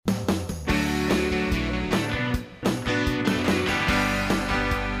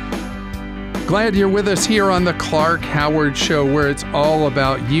Glad you're with us here on the Clark Howard Show, where it's all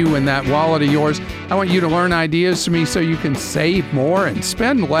about you and that wallet of yours. I want you to learn ideas from me so you can save more and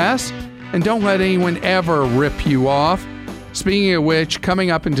spend less, and don't let anyone ever rip you off. Speaking of which,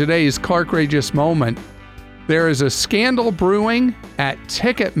 coming up in today's Clarkrageous Moment, there is a scandal brewing at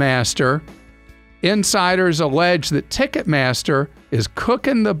Ticketmaster. Insiders allege that Ticketmaster is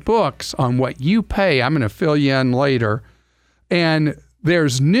cooking the books on what you pay. I'm going to fill you in later. And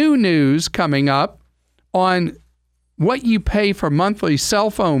there's new news coming up on what you pay for monthly cell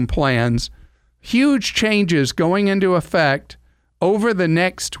phone plans. Huge changes going into effect over the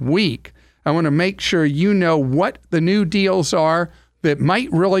next week. I want to make sure you know what the new deals are that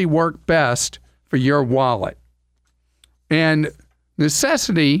might really work best for your wallet. And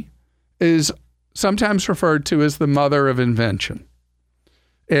necessity is sometimes referred to as the mother of invention.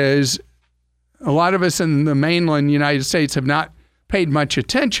 As a lot of us in the mainland United States have not paid much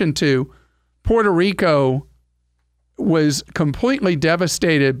attention to, Puerto Rico was completely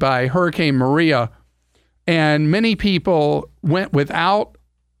devastated by Hurricane Maria, and many people went without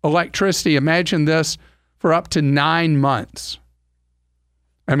electricity. Imagine this, for up to 9 months.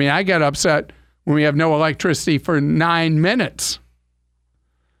 I mean, I get upset when we have no electricity for 9 minutes.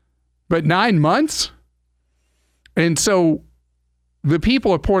 But 9 months? And so the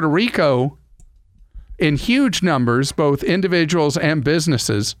people of Puerto Rico, in huge numbers, both individuals and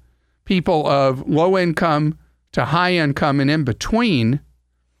businesses, people of low income to high income and in between,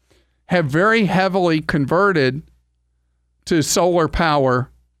 have very heavily converted to solar power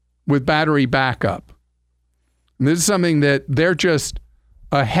with battery backup. And this is something that they're just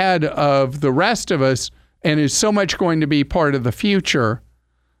ahead of the rest of us, and is so much going to be part of the future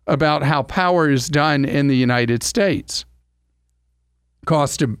about how power is done in the United States.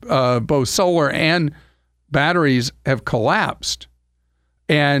 Cost of both solar and batteries have collapsed.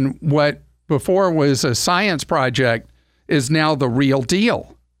 And what before was a science project is now the real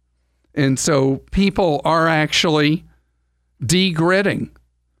deal. And so people are actually de-gridding.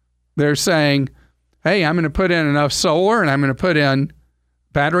 They're saying, hey, I'm going to put in enough solar and I'm going to put in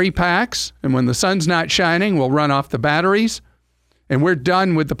battery packs. And when the sun's not shining, we'll run off the batteries. And we're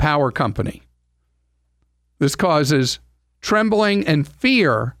done with the power company. This causes trembling and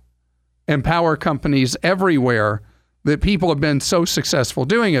fear in power companies everywhere that people have been so successful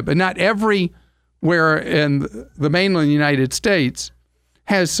doing it. But not everywhere in the mainland United States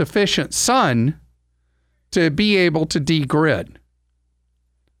has sufficient sun to be able to de-grid.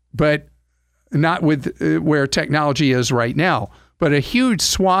 But not with where technology is right now. But a huge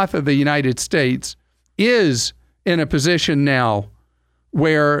swath of the United States is in a position now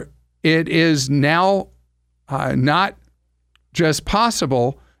where it is now not just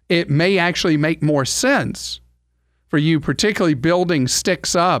possible, it may actually make more sense for you, particularly building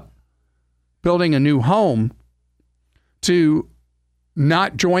sticks up, building a new home, to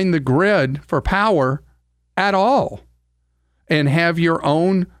not join the grid for power at all and have your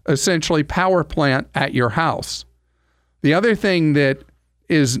own essentially power plant at your house. The other thing that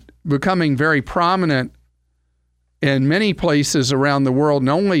is becoming very prominent in many places around the world, and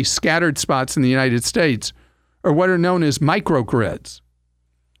only scattered spots in the United States, are what are known as microgrids.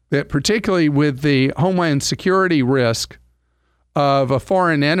 That particularly with the homeland security risk of a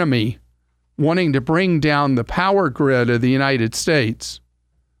foreign enemy wanting to bring down the power grid of the United States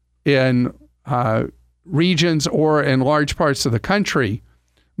in regions or in large parts of the country,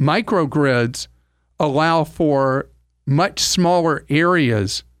 microgrids allow for much smaller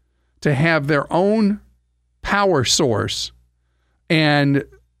areas to have their own power source and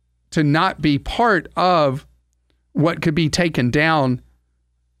to not be part of what could be taken down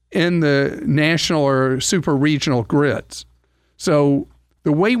in the national or super regional grids. So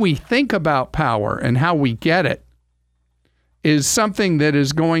the way we think about power and how we get it is something that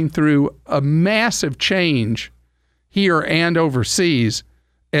is going through a massive change here and overseas,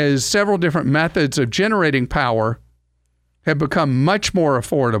 as several different methods of generating power have become much more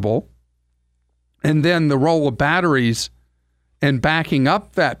affordable. And then the role of batteries and backing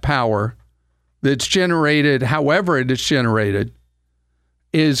up that power that's generated, however it is generated,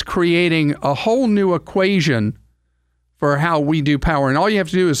 is creating a whole new equation for how we do power. And all you have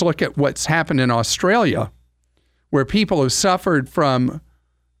to do is look at what's happened in Australia, where people have suffered from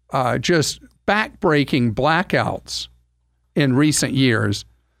just back-breaking blackouts in recent years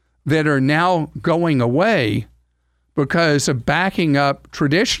that are now going away because of backing up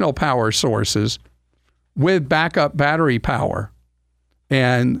traditional power sources with backup battery power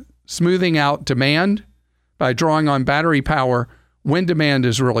and smoothing out demand by drawing on battery power when demand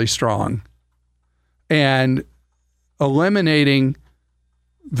is really strong, and eliminating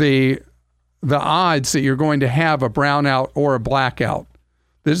the the odds that you're going to have a brownout or a blackout.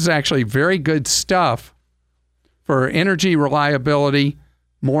 This is actually very good stuff for energy reliability,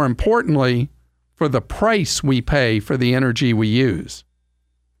 more importantly, for the price we pay for the energy we use.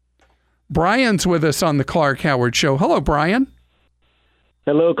 Brian's with us on the Clark Howard Show. Hello, Brian.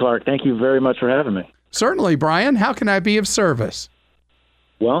 Hello, Clark. Thank you very much for having me. Certainly, Brian. How can I be of service?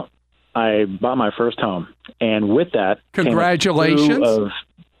 Well, I bought my first home, and with that, congratulations.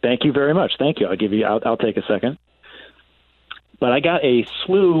 Thank you very much. Thank you. I'll take a second. But I got a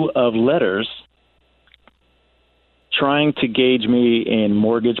slew of letters trying to gauge me in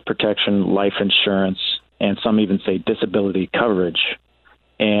mortgage protection, life insurance, and some even say disability coverage.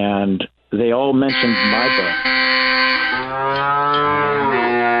 And they all mentioned my bank.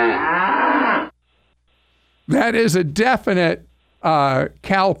 That is a definite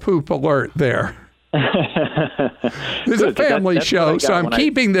cow poop alert there. This is a family show, so I'm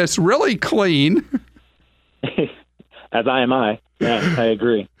keeping this really clean. As am I. Yeah, I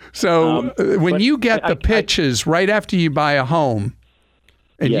agree. So when you get the pitches right after you buy a home,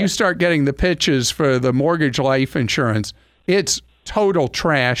 and you start getting the pitches for the mortgage life insurance, it's total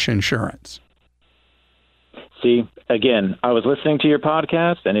trash insurance. See, again, I was listening to your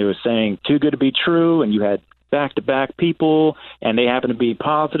podcast, and it was saying too good to be true, and you had back-to-back people, and they happen to be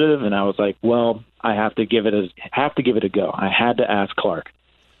positive, and I was like, well, I have to give it a go. I had to ask Clark.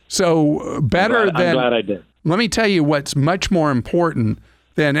 So I'm glad I did. Let me tell you what's much more important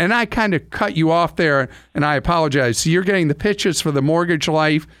than, and I kind of cut you off there, and I apologize. So you're getting the pitches for the mortgage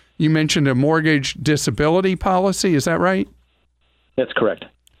life. You mentioned a mortgage disability policy. Is that right? That's correct.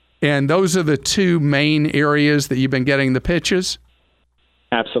 And those are the two main areas that you've been getting the pitches?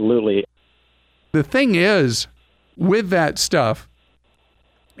 Absolutely. The thing is, with that stuff,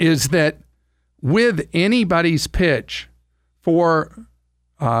 is that with anybody's pitch for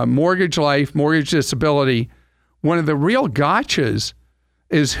mortgage life, mortgage disability, one of the real gotchas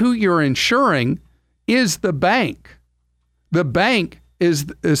is who you're insuring is the bank. The bank is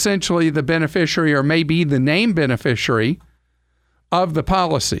essentially the beneficiary or maybe the named beneficiary of the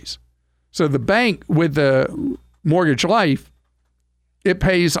policies. So the bank with the mortgage life, it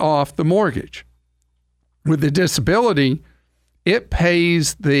pays off the mortgage. With the disability, it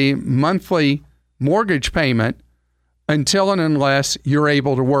pays the monthly mortgage payment until and unless you're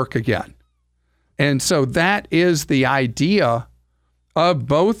able to work again. And so that is the idea of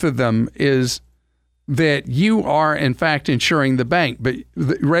both of them, is that you are, in fact, insuring the bank. But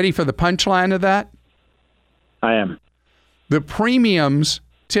ready for the punchline of that? I am. The premiums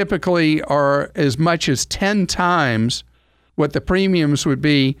typically are as much as 10 times what the premiums would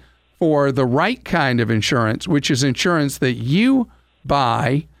be for the right kind of insurance, which is insurance that you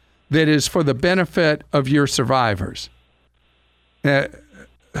buy that is for the benefit of your survivors.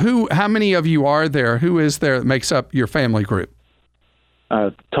 How many of you are there? Who is there that makes up your family group?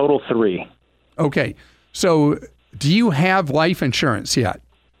 Total 3. Okay. So do you have life insurance yet?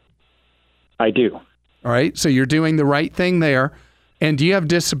 I do. All right. So you're doing the right thing there. And do you have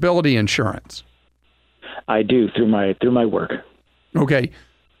disability insurance? I do, through my work. Okay.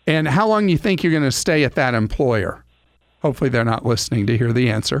 And how long do you think you're going to stay at that employer? Hopefully they're not listening to hear the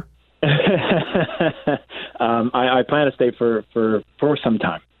answer. I plan to stay for some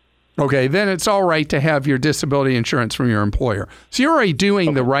time. Okay, then it's all right to have your disability insurance from your employer. So you're already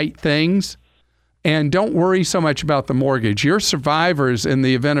doing the right things, and don't worry so much about the mortgage. Your survivors, in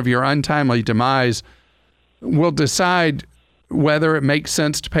the event of your untimely demise, will decide whether it makes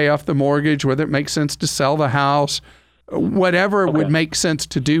sense to pay off the mortgage, whether it makes sense to sell the house, whatever would make sense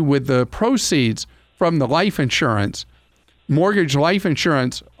to do with the proceeds from the life insurance. Mortgage life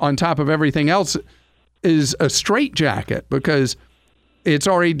insurance, on top of everything else, is a straitjacket because it's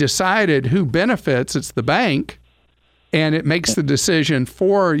already decided who benefits. It's the bank, and it makes the decision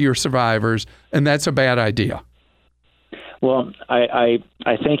for your survivors, and that's a bad idea. Well, I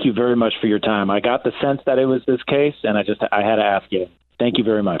thank you very much for your time. I got the sense that it was this case, and I had to ask you. Thank you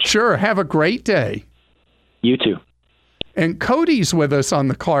very much. Sure. Have a great day. You too. And Cody's with us on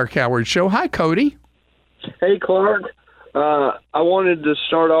the Clark Howard Show. Hi, Cody. Hey, Clark. I wanted to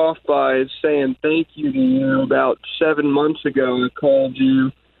start off by saying thank you to you. About 7 months ago, I called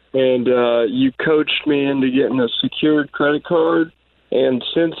you, and you coached me into getting a secured credit card. And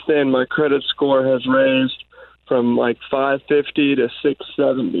since then, my credit score has raised from like 550 to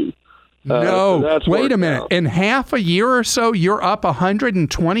 670. No, so wait a minute. In half a year or so, you're up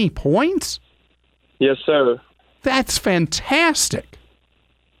 120 points? Yes, sir. That's fantastic.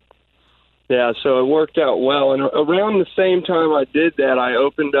 Yeah, so it worked out well. And around the same time I did that, I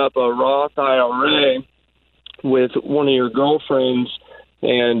opened up a Roth IRA with one of your girlfriends.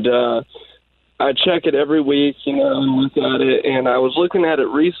 And I check it every week, and look at it. And I was looking at it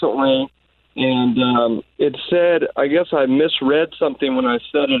recently, and it said, I guess I misread something when I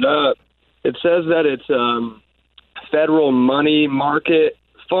set it up. It says that it's federal money market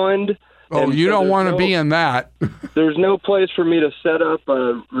fund. Oh, and you so don't want to be in that. There's no place for me to set up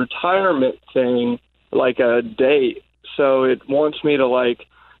a retirement thing, like a date. So it wants me to, like,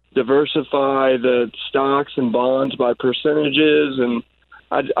 diversify the stocks and bonds by percentages, and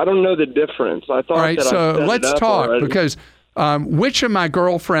I don't know the difference. I thought All right, that so I set let's it up talk, already. because which of my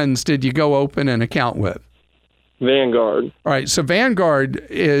girlfriends did you go open an account with? Vanguard. All right, so Vanguard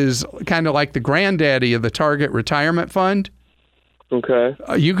is kind of like the granddaddy of the Target Retirement Fund. Okay.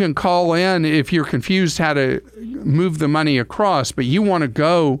 You can call in if you're confused how to move the money across, but you want to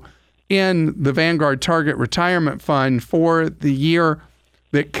go in the Vanguard Target Retirement Fund for the year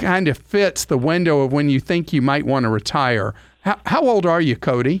that kind of fits the window of when you think you might want to retire. How old are you,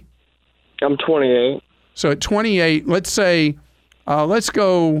 Cody? I'm 28. So at 28, let's say, let's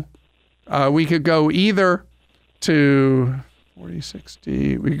go, we could go either to 40,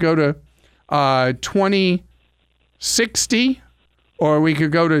 60, we could go to 2060, or we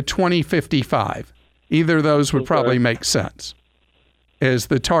could go to 2055. Either of those would probably make sense as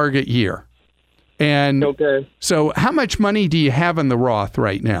the target year. And so how much money do you have in the Roth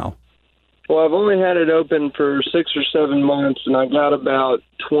right now? Well, I've only had it open for 6 or 7 months, and I got about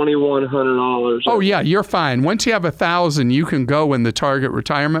 $2,100. Oh, yeah, you're fine. Once you have 1,000, you can go in the Target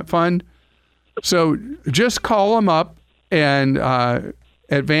Retirement Fund. So just call them up and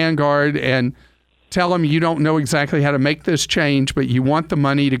at Vanguard and tell them you don't know exactly how to make this change, but you want the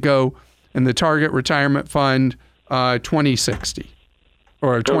money to go in the Target Retirement Fund 2060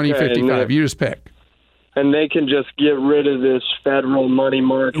 or 2055. You just pick. And they can just get rid of this federal money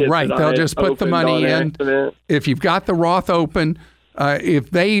market. Right. They'll just put the money in. Accident. If you've got the Roth open,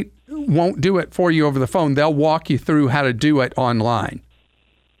 if they won't do it for you over the phone, they'll walk you through how to do it online.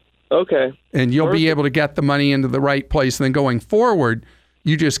 Okay. And you'll be able to get the money into the right place. And then going forward,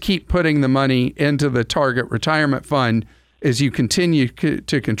 you just keep putting the money into the Target Retirement Fund as you continue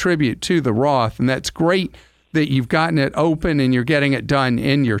to contribute to the Roth. And that's great that you've gotten it open and you're getting it done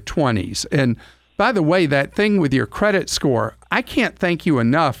in your 20s. And by the way, that thing with your credit score, I can't thank you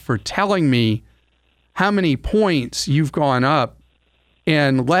enough for telling me how many points you've gone up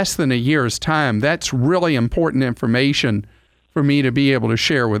in less than a year's time. That's really important information for me to be able to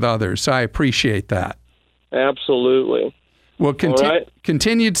share with others. So I appreciate that. Absolutely. Well,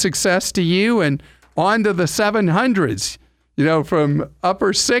 continued success to you, and on to the 700s, from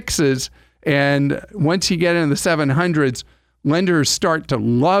upper sixes. And once you get into the 700s, lenders start to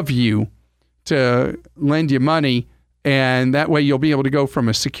love you to lend you money, and that way you'll be able to go from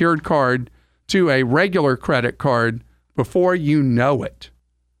a secured card to a regular credit card before you know it.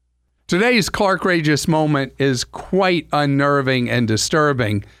 Today's Clark-rageous moment is quite unnerving and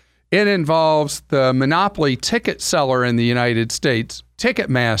disturbing. It involves the monopoly ticket seller in the United States,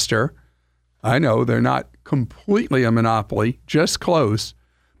 Ticketmaster. I know they're not completely a monopoly, just close.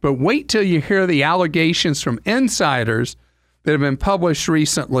 But wait till you hear the allegations from insiders that have been published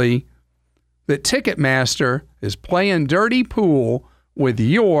recently that Ticketmaster is playing dirty pool with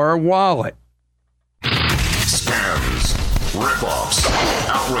your wallet. Scams, ripoffs,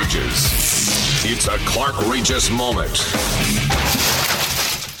 outrages. It's a Clark-rageous moment.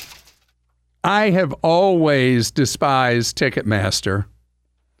 I have always despised Ticketmaster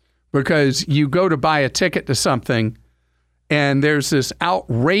because you go to buy a ticket to something and there's this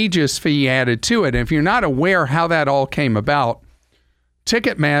outrageous fee added to it. And if you're not aware how that all came about,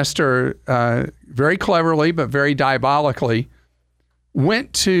 Ticketmaster, very cleverly but very diabolically,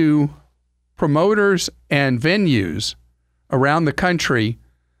 went to promoters and venues around the country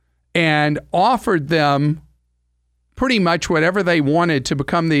and offered them pretty much whatever they wanted to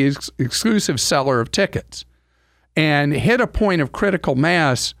become the exclusive seller of tickets, and hit a point of critical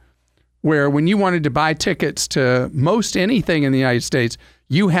mass where when you wanted to buy tickets to most anything in the United States,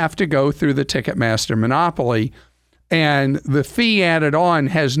 you have to go through the Ticketmaster monopoly. And the fee added on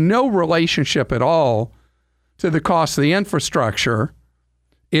has no relationship at all to the cost of the infrastructure.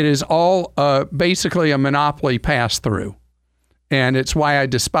 It is all basically a monopoly pass-through. And it's why I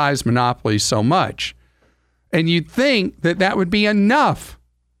despise monopolies so much. And you'd think that that would be enough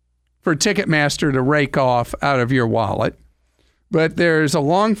for Ticketmaster to rake off out of your wallet. But there's a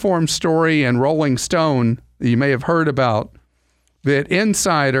long-form story in Rolling Stone that you may have heard about that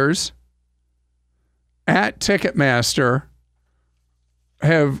insiders at Ticketmaster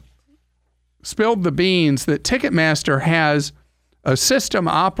have spilled the beans that Ticketmaster has a system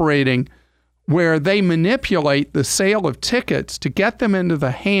operating where they manipulate the sale of tickets to get them into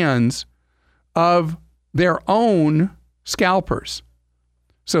the hands of their own scalpers,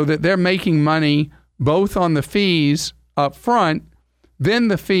 so that they're making money both on the fees up front, then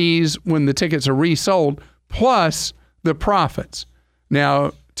the fees when the tickets are resold, plus the profits.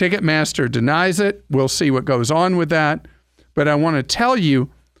 Now, Ticketmaster denies it. We'll see what goes on with that. But I want to tell you,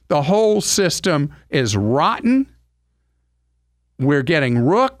 the whole system is rotten. We're getting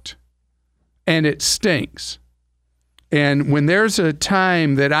rooked, and it stinks. And when there's a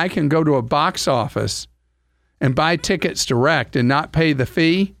time that I can go to a box office and buy tickets direct and not pay the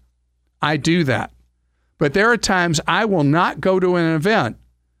fee, I do that. But there are times I will not go to an event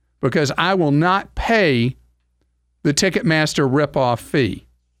because I will not pay the Ticketmaster ripoff fee.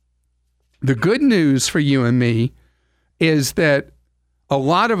 The good news for you and me is that a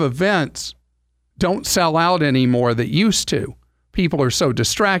lot of events don't sell out anymore that used to. People are so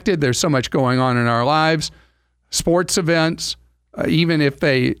distracted. There's so much going on in our lives. Sports events, even if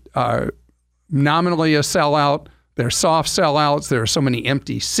they are nominally a sellout, they're soft sellouts. There are so many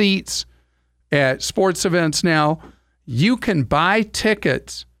empty seats at sports events now. You can buy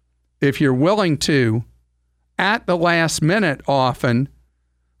tickets, if you're willing to, at the last minute often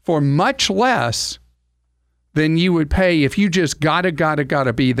for much less than you would pay if you just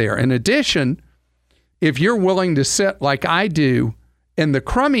gotta be there. In addition, if you're willing to sit like I do in the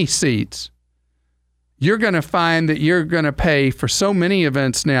crummy seats, you're going to find that you're going to pay for so many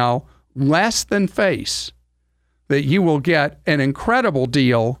events now less than face, that you will get an incredible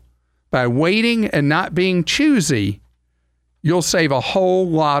deal by waiting and not being choosy. You'll save a whole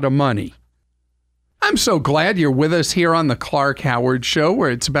lot of money. I'm so glad you're with us here on the Clark Howard Show,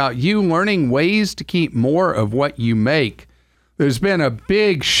 where it's about you learning ways to keep more of what you make. There's been a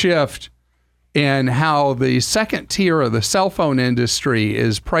big shift in how the second tier of the cell phone industry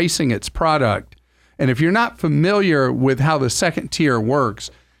is pricing its product. And if you're not familiar with how the second tier works,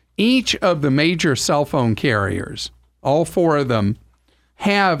 each of the major cell phone carriers, all four of them,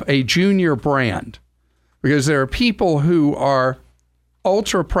 have a junior brand, because there are people who are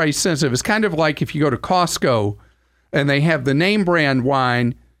ultra price sensitive. It's kind of like if you go to Costco and they have the name brand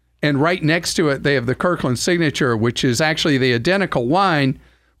wine, and right next to it they have the Kirkland Signature, which is actually the identical wine,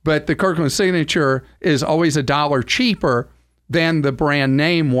 but the Kirkland Signature is always $1 cheaper than the brand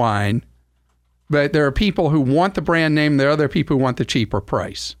name wine. But there are people who want the brand name. There are other people who want the cheaper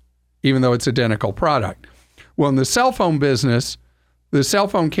price, even though it's identical product. Well, in the cell phone business, the cell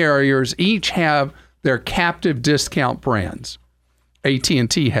phone carriers each have their captive discount brands.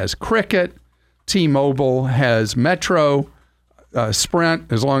 AT&T has Cricket, T-Mobile has Metro,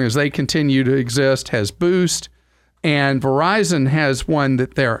 Sprint, as long as they continue to exist, has Boost, and Verizon has one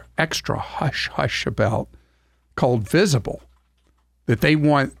that they're extra hush-hush about called Visible, that they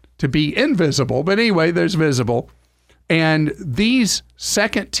want to be invisible. But anyway, there's Visible. And these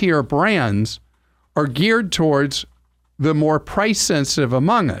second-tier brands are geared towards the more price-sensitive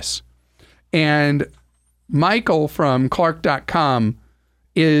among us. And Michael from Clark.com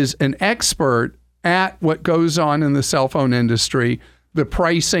is an expert at what goes on in the cell phone industry, the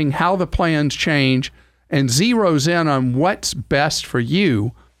pricing, how the plans change, and zeroes in on what's best for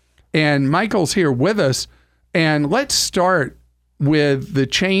you. And Michael's here with us. And let's start with the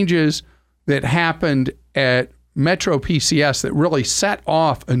changes that happened at Metro PCS that really set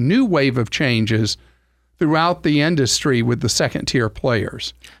off a new wave of changes throughout the industry with the second-tier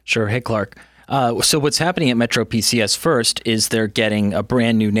players. Sure. Hey, Clark. So what's happening at Metro PCS first is they're getting a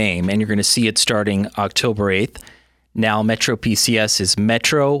brand new name, and you're going to see it starting October 8th. Now Metro PCS is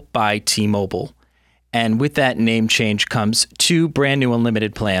Metro by T-Mobile. And with that name change comes 2 brand new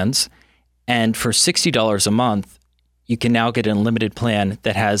unlimited plans. And for $60 a month, you can now get an unlimited plan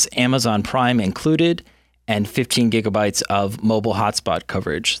that has Amazon Prime included and 15 gigabytes of mobile hotspot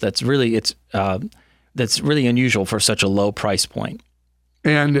coverage. That's really unusual for such a low price point.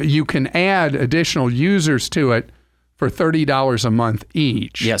 And you can add additional users to it for $30 a month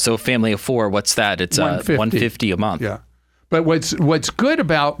each. Yeah, so a family of 4, what's that? It's $150 a month. Yeah. But what's good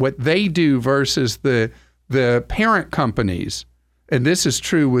about what they do versus the parent companies, and this is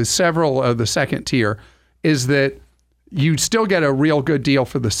true with several of the second tier, is that you still get a real good deal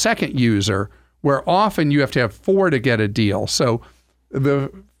for the second user, where often you have to have 4 to get a deal. So the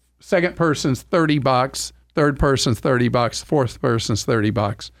second person's $30, third person's $30, fourth person's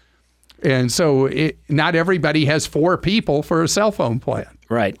 $30. And so not everybody has 4 people for a cell phone plan.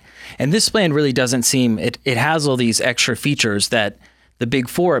 Right. And this plan really doesn't seem, it has all these extra features that the big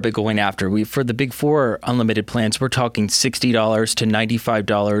 4 have been going after. For the big 4 unlimited plans, we're talking $60 to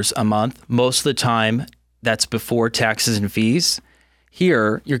 $95 a month. Most of the time, that's before taxes and fees.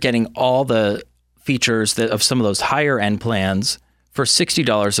 Here, you're getting all the features of some of those higher end plans for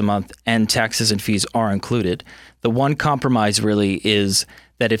 $60 a month, and taxes and fees are included. The one compromise really is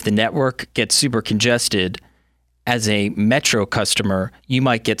that if the network gets super congested, as a Metro customer, you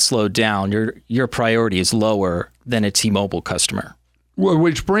might get slowed down. Your priority is lower than a T-Mobile customer. Well,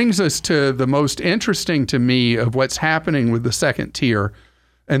 which brings us to the most interesting to me of what's happening with the second tier,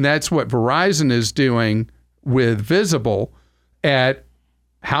 and that's what Verizon is doing with Visible at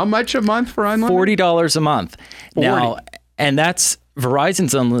how much a month for unlimited? $40 a month. 40. Now, and that's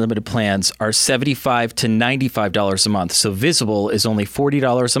Verizon's unlimited plans are $75 to $95 a month. So Visible is only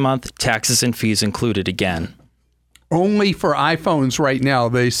 $40 a month, taxes and fees included again. Only for iPhones right now.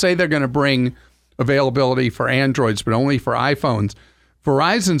 They say they're going to bring availability for Androids, but only for iPhones.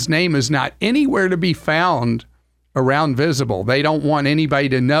 Verizon's name is not anywhere to be found around Visible. They don't want anybody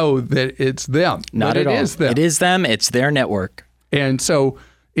to know that it's them. Not at all. It is them. It is them. It's their network. And so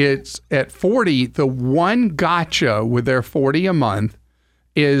it's at 40. The one gotcha with their 40 a month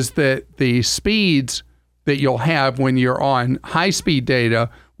is that the speeds that you'll have when you're on high-speed data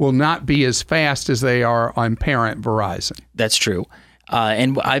will not be as fast as they are on parent Verizon. That's true.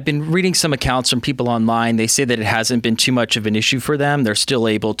 And I've been reading some accounts from people online. They say that it hasn't been too much of an issue for them. They're still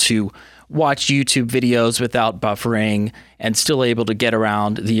able to watch YouTube videos without buffering and still able to get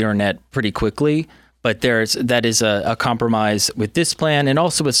around the internet pretty quickly. But that is a compromise with this plan, and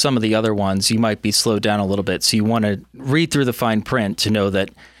also with some of the other ones. You might be slowed down a little bit. So you want to read through the fine print to know that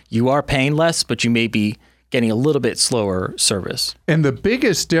you are paying less, but you may be getting a little bit slower service. And the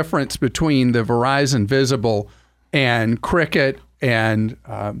biggest difference between the Verizon Visible and Cricket and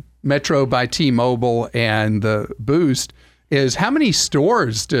Metro by T-Mobile and the Boost is how many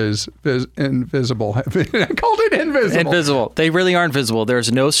stores does Invisible have? I called it Invisible. Invisible. They really aren't visible.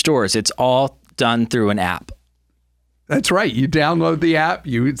 There's no stores. It's all done through an app. That's right. You download the app,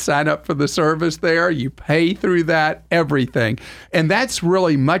 you sign up for the service there, you pay through that, everything. And that's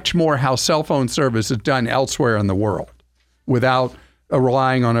really much more how cell phone service is done elsewhere in the world without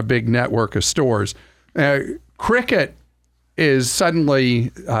relying on a big network of stores. Cricket is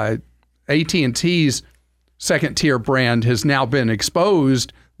suddenly AT&T's second tier brand has now been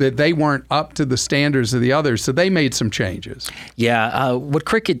exposed that they weren't up to the standards of the others, so they made some changes. Yeah, what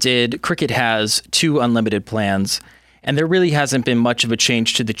Cricket did, Cricket has 2 unlimited plans, and there really hasn't been much of a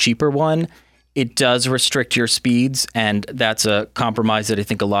change to the cheaper one. It does restrict your speeds, and that's a compromise that I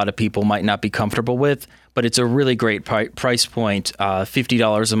think a lot of people might not be comfortable with, but it's a really great price point,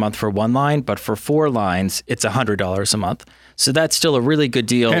 $50 a month for 1 line, but for 4 lines, it's $100 a month. So that's still a really good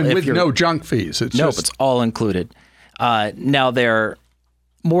deal. And with no junk fees. It's all included. Now, their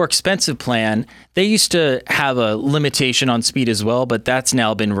more expensive plan, they used to have a limitation on speed as well, but that's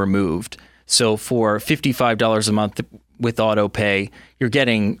now been removed. So for $55 a month with auto pay, you're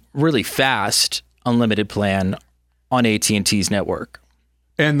getting really fast unlimited plan on AT&T's network.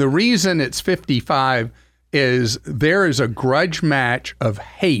 And the reason it's $55 is there is a grudge match of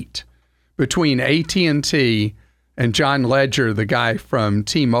hate between AT&T and John Ledger, the guy from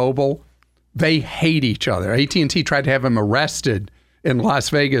T-Mobile. They hate each other. AT&T tried to have him arrested in Las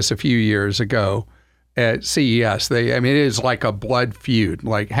Vegas a few years ago at CES. It is like a blood feud,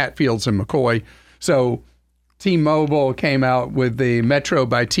 like Hatfields and McCoy. So T-Mobile came out with the Metro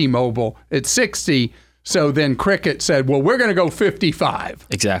by T-Mobile at 60. So then Cricket said, well, we're going to go 55.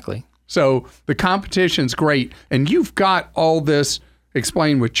 Exactly. So the competition's great. And you've got all this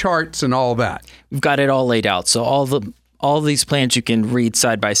explained with charts and all that. We've got it all laid out. So all these plans you can read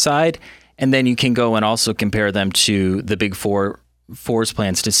side by side, and then you can go and also compare them to the big four's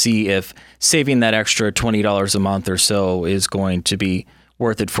plans to see if saving that extra $20 a month or so is going to be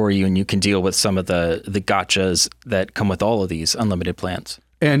worth it for you, and you can deal with some of the gotchas that come with all of these unlimited plans.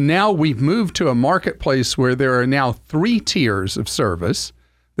 And now we've moved to a marketplace where there are now 3 tiers of service.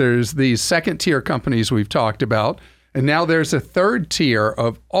 There's these second tier companies we've talked about, and now there's a 3rd tier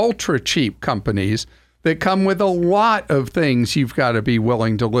of ultra cheap companies that come with a lot of things you've got to be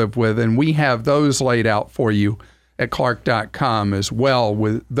willing to live with, and we have those laid out for you at Clark.com as well,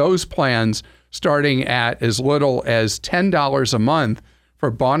 with those plans starting at as little as $10 a month for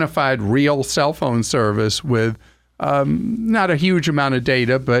bona fide real cell phone service with not a huge amount of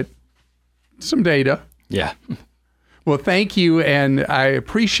data, but some data. Yeah. Well, thank you, and I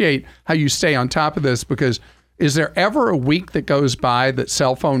appreciate how you stay on top of this, because is there ever a week that goes by that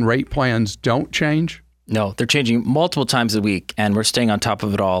cell phone rate plans don't change? No, they're changing multiple times a week, and we're staying on top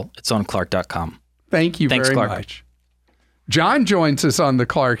of it all. It's on Clark.com. Thank you very much. John joins us on the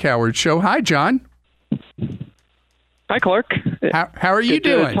Clark Howard Show. Hi, John. Hi, Clark. How are you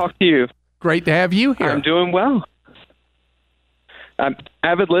doing? Good to talk to you. Great to have you here. I'm doing well. I'm an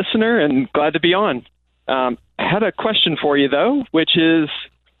avid listener and glad to be on. I had a question for you, though, which is,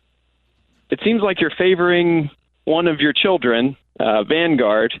 it seems like you're favoring one of your children,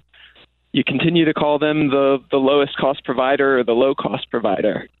 Vanguard. You continue to call them the lowest cost provider or the low cost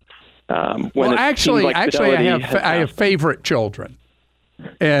provider. Well, actually, I have favorite children,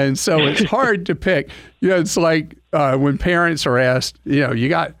 and so it's hard to pick. It's like when parents are asked, you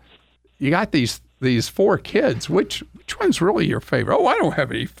got these 4 kids. Which one's really your favorite? Oh, I don't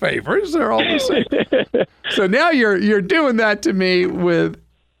have any favorites. They're all the same. So now you're doing that to me with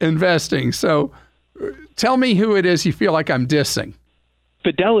investing. So tell me who it is you feel like I'm dissing.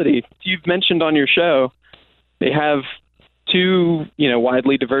 Fidelity, you've mentioned on your show, they have 2,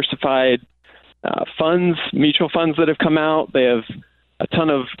 widely diversified funds, mutual funds that have come out. They have a ton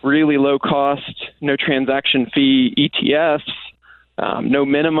of really low cost, no transaction fee ETFs, no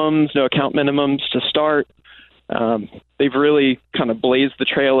minimums, no account minimums to start. They've really kind of blazed the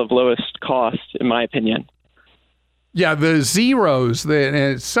trail of lowest cost, in my opinion. Yeah, the zeros, and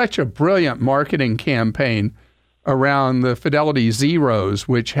it's such a brilliant marketing campaign around the Fidelity Zeros,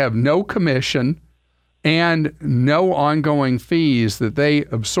 which have no commission and no ongoing fees, that they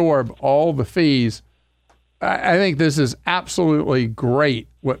absorb all the fees. I think this is absolutely great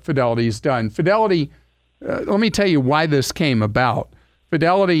what Fidelity's done. Fidelity, let me tell you why this came about.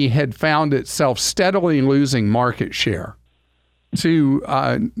 Fidelity had found itself steadily losing market share to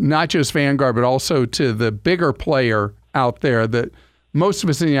not just Vanguard, but also to the bigger player out there that most of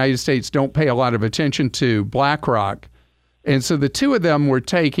us in the United States don't pay a lot of attention to, BlackRock. And so the two of them were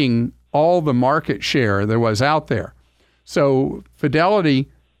taking all the market share there was out there. So Fidelity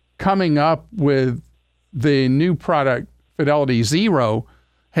coming up with the new product, Fidelity Zero,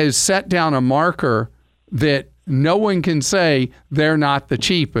 has set down a marker that no one can say they're not the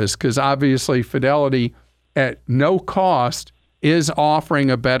cheapest, because obviously Fidelity at no cost is offering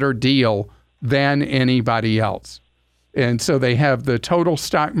a better deal than anybody else. And so they have the total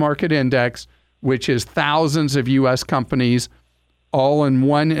stock market index, which is thousands of U.S. companies all in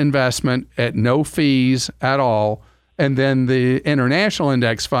one investment at no fees at all. And then the international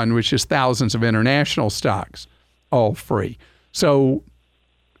index fund, which is thousands of international stocks, all free. So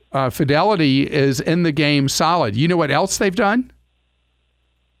Fidelity is in the game solid. You know what else they've done?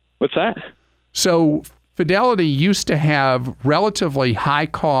 What's that? So Fidelity used to have relatively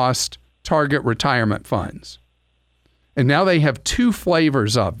high-cost target retirement funds. And now they have 2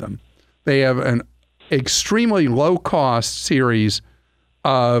 flavors of them. They have an extremely low-cost series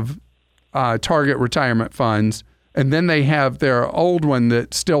of target retirement funds, and then they have their old one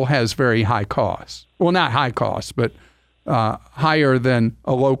that still has very high costs. Well, not high costs, but higher than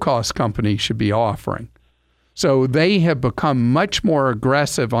a low-cost company should be offering. So they have become much more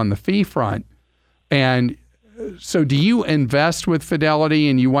aggressive on the fee front. And so do you invest with Fidelity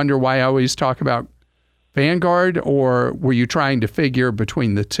and you wonder why I always talk about Vanguard, or were you trying to figure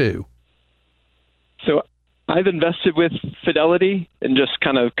between the two? So I've invested with Fidelity and just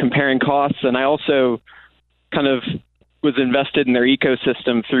kind of comparing costs, and I also kind of was invested in their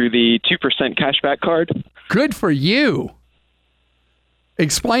ecosystem through the 2% cashback card. Good for you.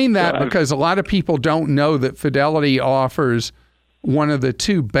 Explain that, because a lot of people don't know that Fidelity offers one of the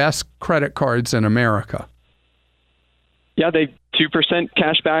 2 best credit cards in America. Yeah, they 2%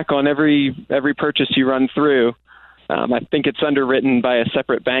 cashback on every purchase you run through. I think it's underwritten by a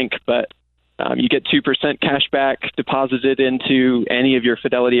separate bank, but you get 2% cashback deposited into any of your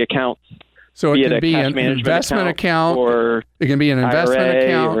Fidelity accounts. So it can be an investment account, or it can be an investment IRA,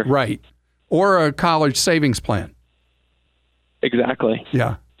 account, right, or a college savings plan. Exactly.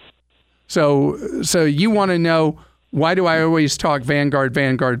 Yeah. So you want to know, why do I always talk Vanguard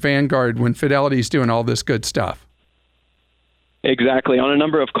when Fidelity's doing all this good stuff? Exactly. On a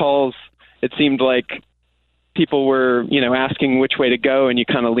number of calls, it seemed like people were, asking which way to go, and you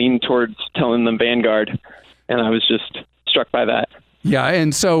kind of leaned towards telling them Vanguard. And I was just struck by that. Yeah.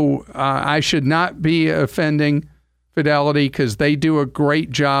 And so I should not be offending Fidelity because they do a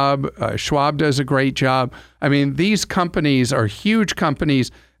great job. Schwab does a great job. I mean, these companies are huge companies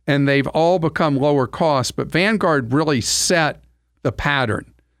and they've all become lower cost, but Vanguard really set the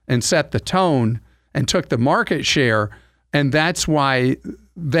pattern and set the tone and took the market share. And that's why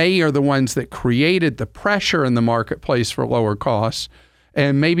they are the ones that created the pressure in the marketplace for lower costs.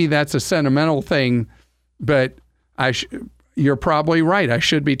 And maybe that's a sentimental thing, but you're probably right. I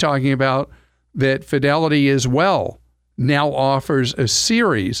should be talking about that Fidelity as well now offers a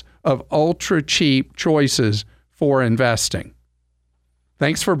series of ultra cheap choices for investing.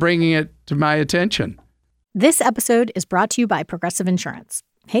 Thanks for bringing it to my attention. This episode is brought to you by Progressive Insurance.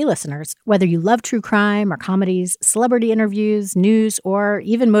 Hey listeners, whether you love true crime or comedies, celebrity interviews, news, or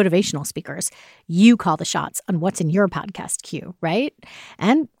even motivational speakers, you call the shots on what's in your podcast queue, right?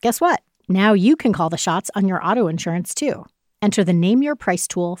 And guess what? Now you can call the shots on your auto insurance too. Enter the Name Your Price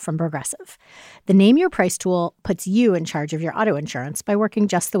tool from Progressive. The Name Your Price tool puts you in charge of your auto insurance by working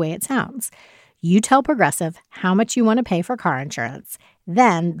just the way it sounds. You tell Progressive how much you want to pay for car insurance.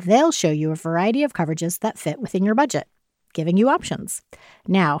 Then they'll show you a variety of coverages that fit within your budget, giving you options.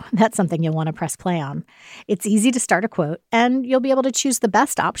 Now, that's something you'll want to press play on. It's easy to start a quote, and you'll be able to choose the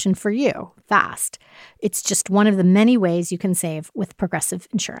best option for you fast. It's just one of the many ways you can save with Progressive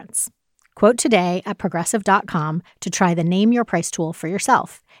Insurance. Quote today at Progressive.com to try the Name Your Price tool for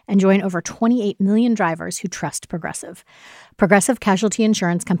yourself and join over 28 million drivers who trust Progressive. Progressive Casualty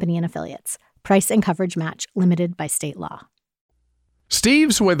Insurance Company and Affiliates. Price and coverage match limited by state law.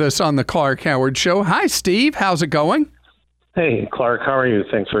 Steve's with us on the Clark Howard Show. Hi, Steve. How's it going? Hey, Clark. How are you?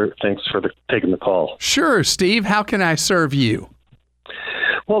 Thanks for taking the call. Sure, Steve. How can I serve you?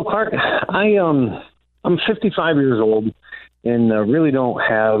 Well, Clark, I'm 55 years old and really don't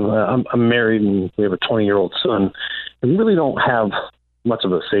have. I'm married and we have a 20-year-old son, and really don't have much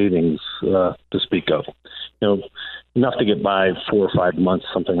of a savings to speak of. Enough to get by 4 or 5 months,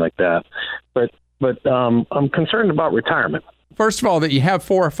 something like that. But I'm concerned about retirement. First of all, that you have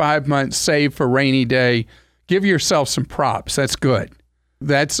 4 or 5 months saved for rainy day. Give yourself some props. That's good.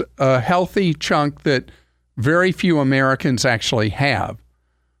 That's a healthy chunk that very few Americans actually have.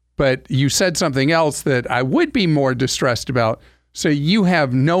 But you said something else that I would be more distressed about. So you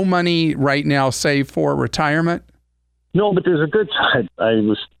have no money right now saved for retirement? No, but there's a good side. I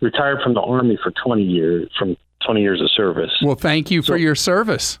was retired from the Army for 20 years of service. Well, thank you for your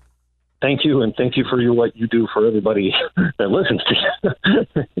service. Thank you, and thank you for what you do for everybody that listens to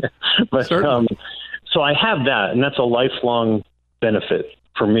you. But so I have that, and that's a lifelong benefit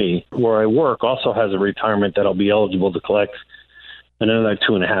for me. Where I work also has a retirement that I'll be eligible to collect in another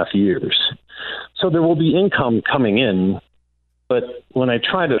 2.5 years. So there will be income coming in, but when I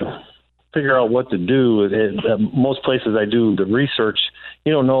try to figure out what to do, most places I do the research,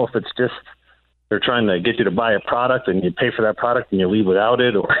 you don't know if it's just they're trying to get you to buy a product and you pay for that product and you leave without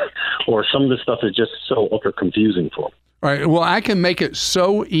it, or some of this stuff is just so ultra confusing for them. All right. Well, I can make it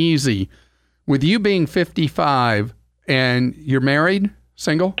so easy. With you being 55 and you're married,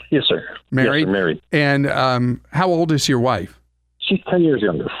 single? Yes, sir. Married? Yes, sir, married. And how old is your wife? She's 10 years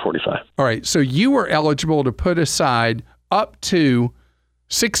younger, 45. All right. So you were eligible to put aside up to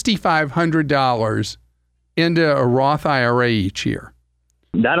 $6,500 into a Roth IRA each year.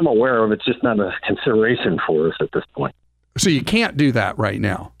 That I'm aware of. It's just not a consideration for us at this point. So you can't do that right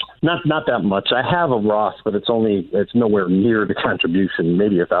now? Not that much. I have a Roth, but it's nowhere near the contribution,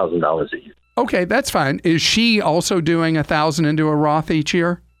 maybe $1,000 a year. Okay, that's fine. Is she also doing $1,000 into a Roth each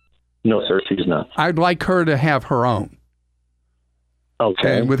year? No, sir, she's not. I'd like her to have her own.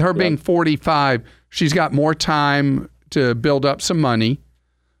 Okay. And with her being 45, she's got more time to build up some money,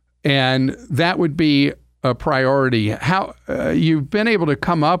 and that would be a priority. How you've been able to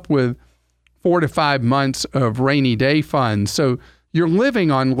come up with 4 to 5 months of rainy day funds, so you're living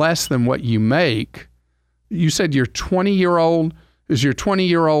on less than what you make. You said your 20-year-old. Is your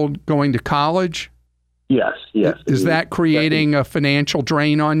 20-year-old going to college? Yes. Is that creating a financial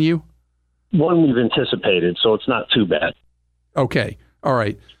drain on you? One we've anticipated, so it's not too bad. Okay. All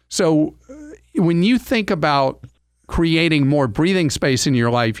right. So when you think about creating more breathing space in your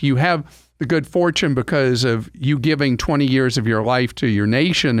life, you have the good fortune because of you giving 20 years of your life to your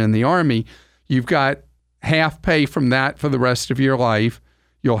nation in the Army. You've got half pay from that for the rest of your life.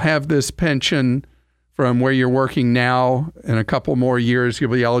 You'll have this pension from where you're working now. In a couple more years,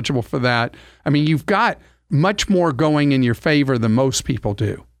 you'll be eligible for that. I mean, you've got much more going in your favor than most people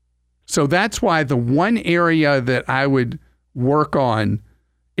do. So that's why the one area that I would work on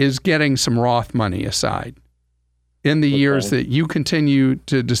is getting some Roth money aside in the years that you continue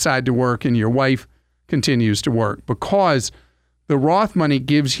to decide to work and your wife continues to work, because the Roth money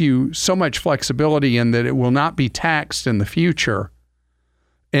gives you so much flexibility in that it will not be taxed in the future.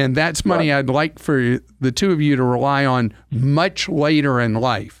 And that's money I'd like for the two of you to rely on much later in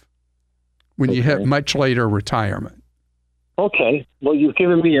life when you hit much later retirement. Okay. Well, you've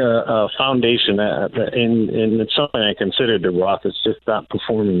given me a foundation, and it's something I considered the Roth. It's just not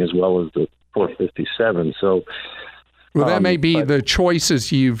performing as well as the 457. So, well, that may be the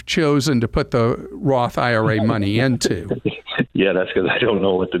choices you've chosen to put the Roth IRA money into. Yeah, that's because I don't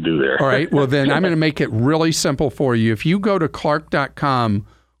know what to do there. All right. Well, then I'm going to make it really simple for you. If you go to Clark.com,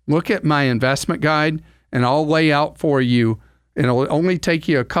 look at my investment guide, and I'll lay out for you, and it'll only take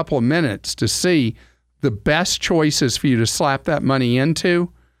you a couple of minutes to see the best choices for you to slap that money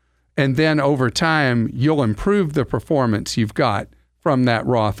into. And then over time, you'll improve the performance you've got from that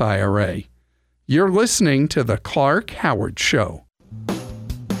Roth IRA. You're listening to The Clark Howard Show.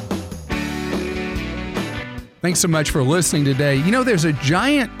 Thanks so much for listening today. You know, there's a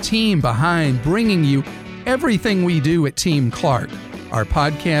giant team behind bringing you everything we do at Team Clark. Our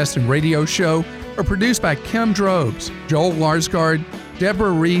podcast and radio show are produced by Kim Drobes, Joel Larsgaard,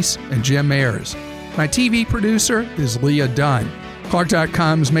 Deborah Reese, and Jim Ayers. My TV producer is Leah Dunn.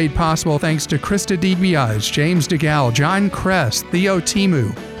 Clark.com is made possible thanks to Krista DiBiase, James DeGal, John Kress, Theo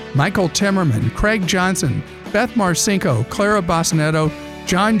Timu, Michael Timmerman, Craig Johnson, Beth Marcinko, Clara Bosnetto,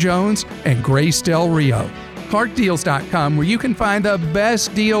 John Jones, and Grace Del Rio. ClarkDeals.com, where you can find the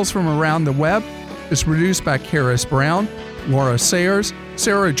best deals from around the web, is produced by Karis Brown, Laura Sayers,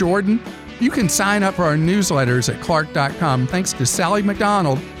 Sarah Jordan. You can sign up for our newsletters at Clark.com thanks to Sally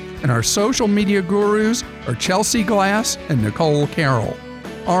McDonald, and our social media gurus are Chelsea Glass and Nicole Carroll.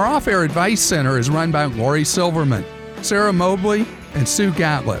 Our off-air advice center is run by Lori Silverman, Sarah Mobley, and Sue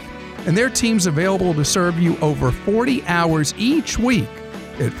Gatliff, and their team's available to serve you over 40 hours each week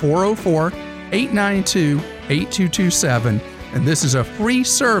at 404-892-8227, and this is a free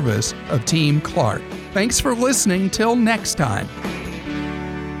service of Team Clark. Thanks for listening. Till next time.